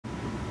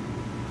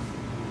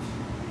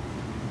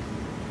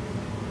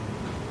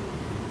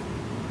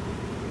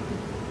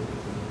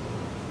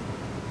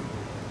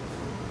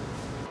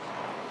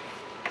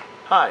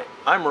Hi,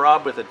 I'm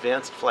Rob with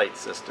Advanced Flight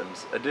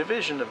Systems, a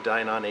division of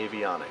Dynon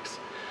Avionics.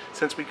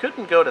 Since we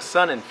couldn't go to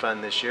Sun and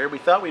Fun this year, we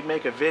thought we'd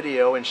make a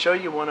video and show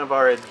you one of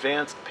our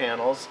advanced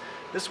panels.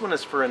 This one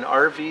is for an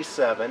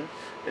RV-7.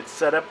 It's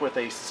set up with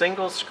a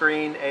single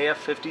screen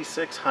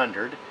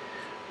AF5600.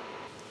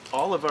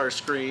 All of our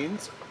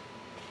screens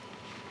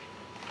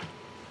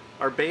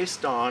are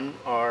based on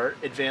our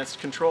advanced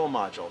control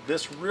module.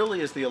 This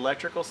really is the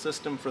electrical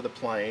system for the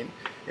plane.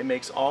 It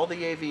makes all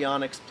the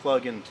avionics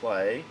plug and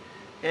play,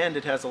 and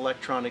it has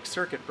electronic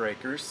circuit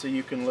breakers so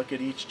you can look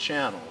at each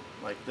channel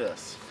like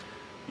this.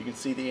 You can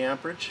see the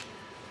amperage.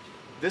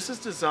 This is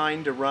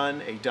designed to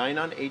run a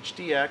Dynon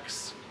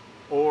HDX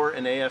or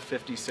an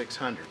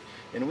AF5600,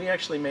 and we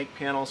actually make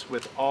panels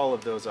with all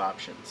of those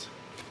options.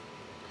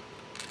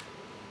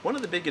 One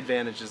of the big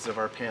advantages of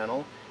our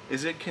panel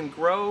is it can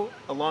grow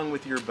along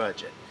with your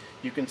budget.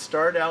 You can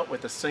start out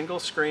with a single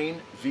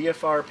screen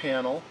VFR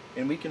panel,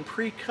 and we can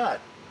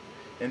pre-cut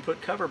and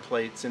put cover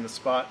plates in the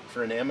spot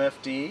for an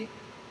MFD,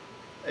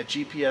 a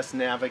GPS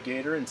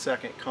navigator and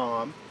second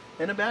comm,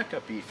 and a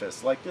backup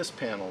EFIS like this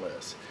panel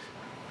is.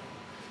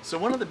 So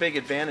one of the big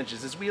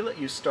advantages is we let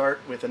you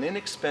start with an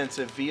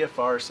inexpensive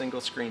VFR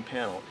single screen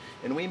panel,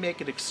 and we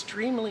make it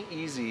extremely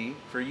easy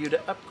for you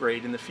to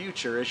upgrade in the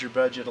future as your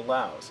budget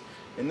allows.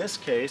 In this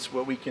case,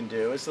 what we can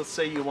do is, let's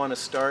say you want to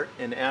start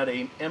and add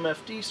a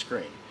MFD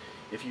screen.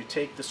 If you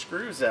take the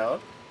screws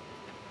out,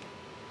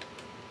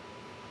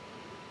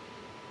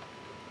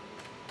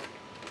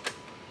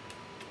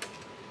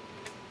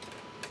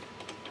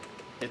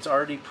 it's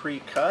already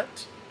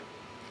pre-cut.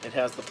 It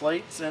has the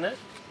plates in it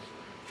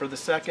for the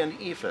second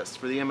EFIS,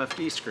 for the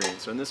MFD screen.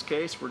 So in this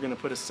case, we're going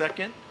to put a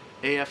second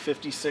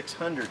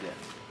AF5600 in.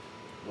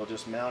 We'll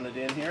just mount it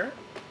in here,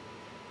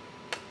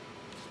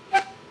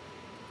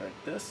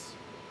 like this.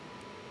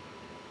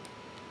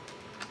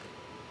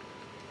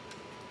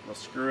 We'll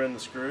screw in the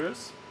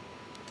screws.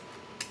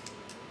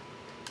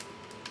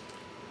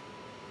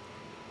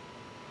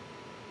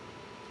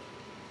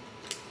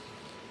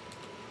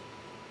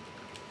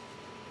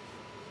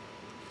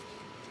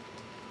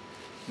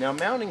 Now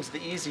mounting's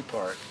the easy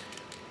part.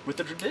 With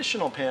the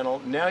traditional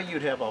panel, now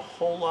you'd have a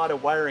whole lot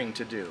of wiring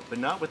to do, but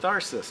not with our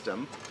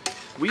system.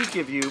 We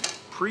give you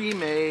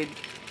pre-made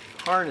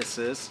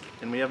harnesses,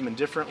 and we have them in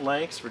different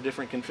lengths for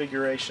different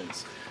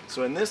configurations.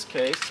 So in this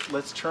case,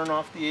 let's turn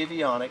off the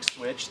avionics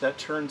switch. That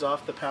turns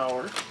off the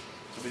power,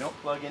 so we don't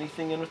plug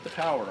anything in with the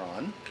power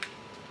on.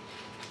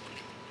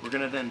 We're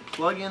going to then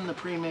plug in the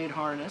pre-made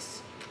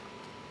harness,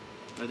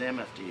 or the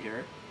MFD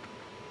here.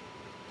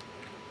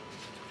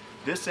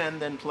 This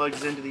end then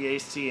plugs into the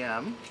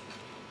ACM,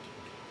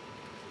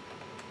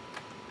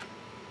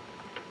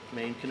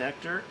 main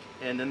connector,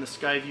 and then the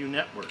Skyview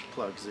network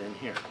plugs in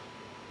here.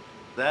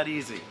 That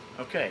easy.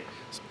 Okay.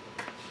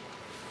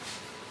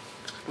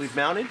 We've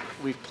mounted,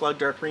 we've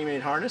plugged our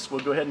pre-made harness.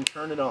 We'll go ahead and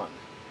turn it on.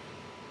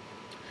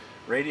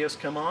 Radios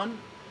come on,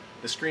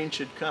 the screen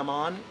should come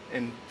on,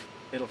 and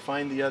it'll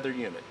find the other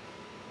unit.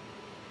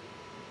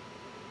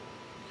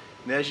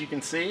 And as you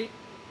can see,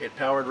 it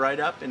powered right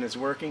up and is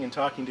working and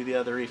talking to the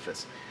other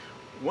EFIS.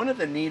 One of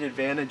the neat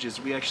advantages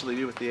we actually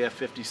do with the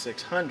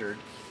F5600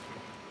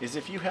 is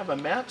if you have a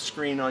map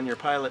screen on your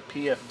Pilot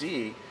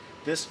PFD,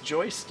 this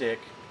joystick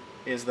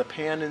is the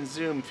pan and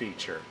zoom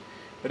feature.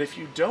 But if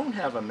you don't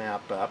have a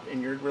map up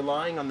and you're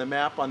relying on the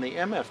map on the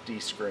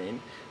MFD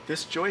screen,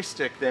 this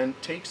joystick then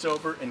takes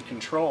over and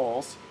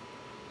controls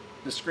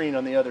the screen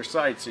on the other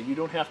side, so you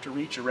don't have to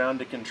reach around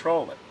to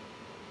control it.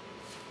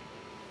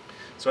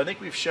 So I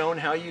think we've shown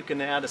how you can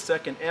add a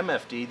second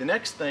MFD. The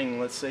next thing,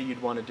 let's say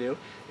you'd want to do,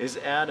 is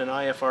add an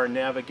IFR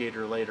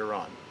navigator later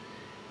on.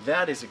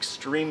 That is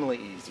extremely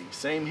easy.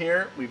 Same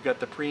here, we've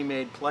got the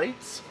pre-made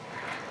plates.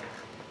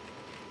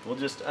 We'll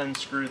just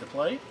unscrew the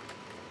plate,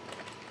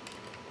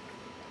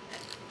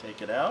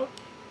 take it out.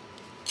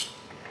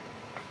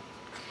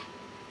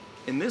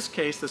 In this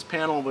case, this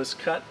panel was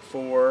cut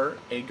for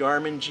a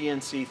Garmin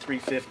GNC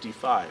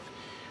 355.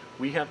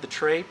 We have the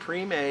tray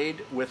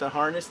pre-made with a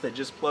harness that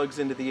just plugs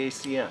into the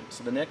ACM.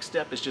 So the next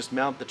step is just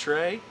mount the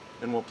tray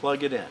and we'll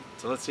plug it in.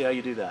 So let's see how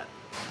you do that.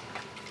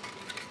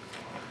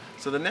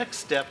 So the next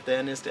step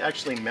then is to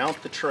actually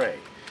mount the tray.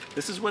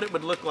 This is what it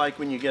would look like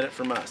when you get it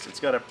from us. It's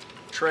got a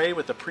tray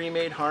with a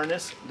pre-made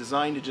harness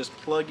designed to just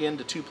plug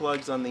into two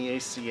plugs on the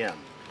ACM.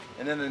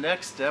 And then the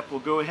next step,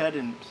 we'll go ahead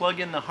and plug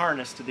in the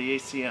harness to the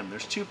ACM.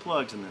 There's two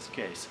plugs in this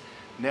case.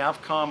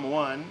 Navcom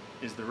 1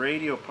 is the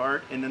radio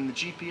part, and then the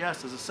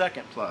GPS is a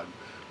second plug.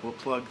 We'll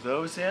plug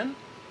those in.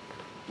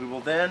 We will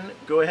then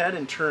go ahead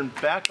and turn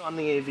back on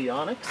the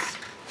avionics,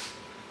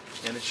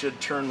 and it should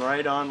turn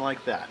right on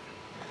like that.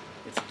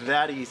 It's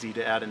that easy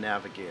to add a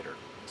navigator.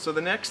 So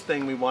the next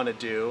thing we want to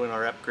do in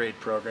our upgrade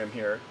program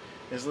here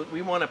is that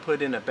we want to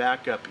put in a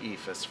backup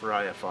EFIS for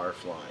IFR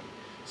flying.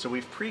 So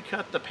we've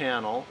pre-cut the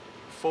panel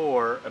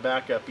for a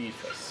backup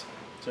EFIS.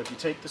 So if you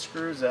take the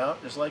screws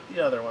out, just like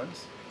the other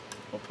ones,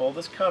 we'll pull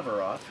this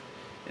cover off.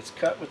 It's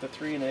cut with a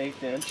 3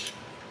 1/8 inch.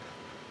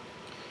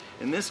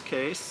 In this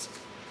case,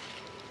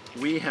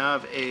 we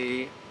have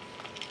a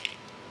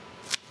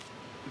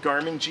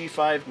Garmin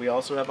G5, we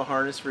also have a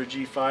harness for a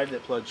G5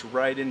 that plugs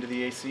right into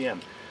the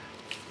ACM.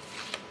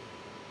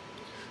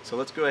 So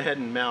let's go ahead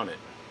and mount it.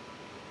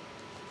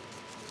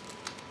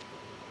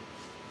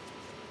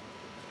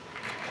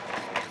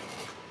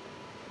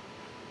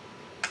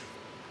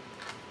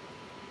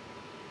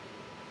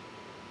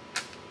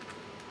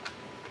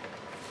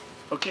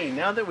 Okay,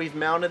 now that we've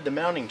mounted the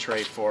mounting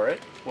tray for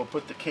it, we'll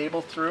put the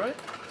cable through it.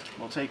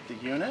 We'll take the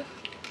unit.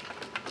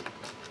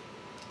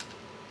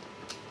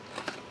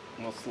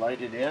 We'll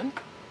slide it in.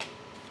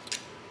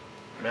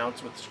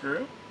 Mounts with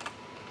screw.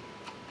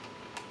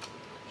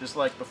 Just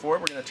like before,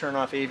 we're going to turn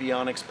off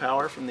avionics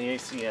power from the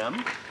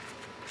ACM.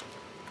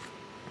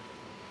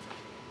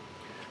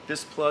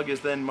 This plug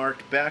is then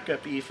marked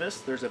backup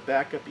EFIS. There's a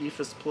backup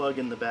EFIS plug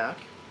in the back.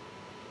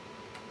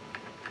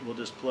 We'll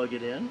just plug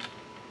it in,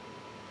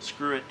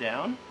 screw it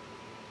down,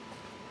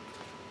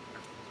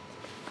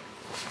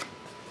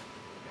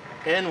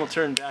 and we'll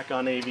turn back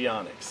on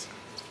avionics.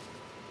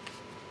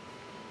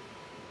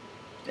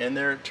 And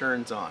there it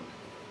turns on.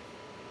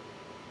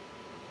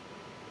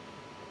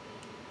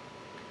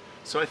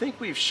 So I think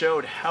we've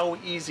showed how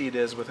easy it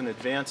is with an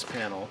advanced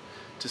panel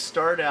to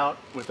start out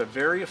with a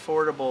very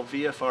affordable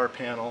VFR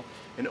panel,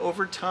 and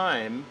over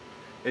time,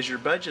 as your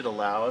budget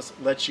allows,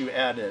 lets you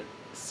add a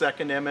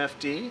second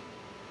MFD,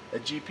 a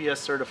GPS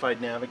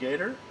certified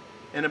navigator,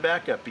 and a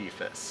backup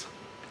EFIS.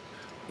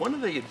 One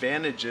of the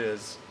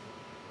advantages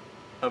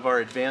of our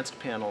advanced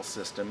panel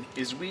system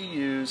is we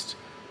used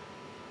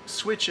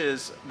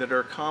switches that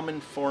are common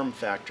form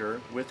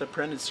factor with a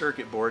printed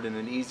circuit board and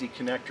an easy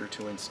connector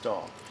to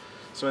install.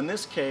 So in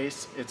this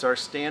case, it's our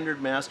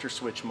standard master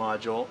switch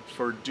module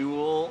for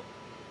dual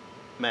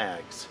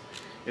mags.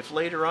 If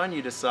later on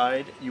you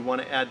decide you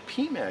want to add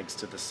PMags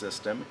to the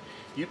system,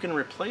 you can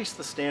replace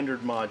the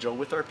standard module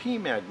with our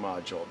PMag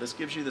module. This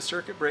gives you the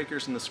circuit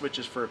breakers and the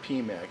switches for a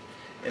PMag.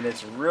 And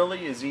it's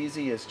really as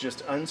easy as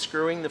just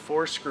unscrewing the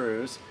 4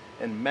 screws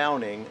and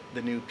mounting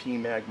the new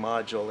PMag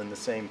module in the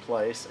same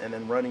place, and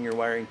then running your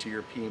wiring to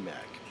your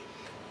PMag.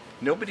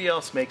 Nobody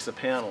else makes a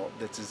panel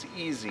that's as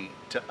easy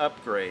to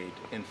upgrade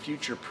and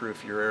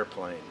future-proof your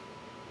airplane.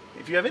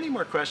 If you have any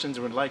more questions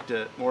or would like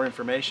more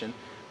information,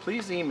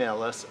 please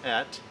email us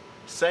at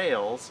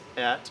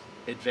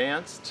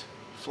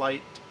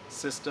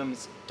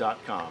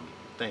sales@advancedflightsystems.com.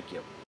 Thank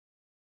you.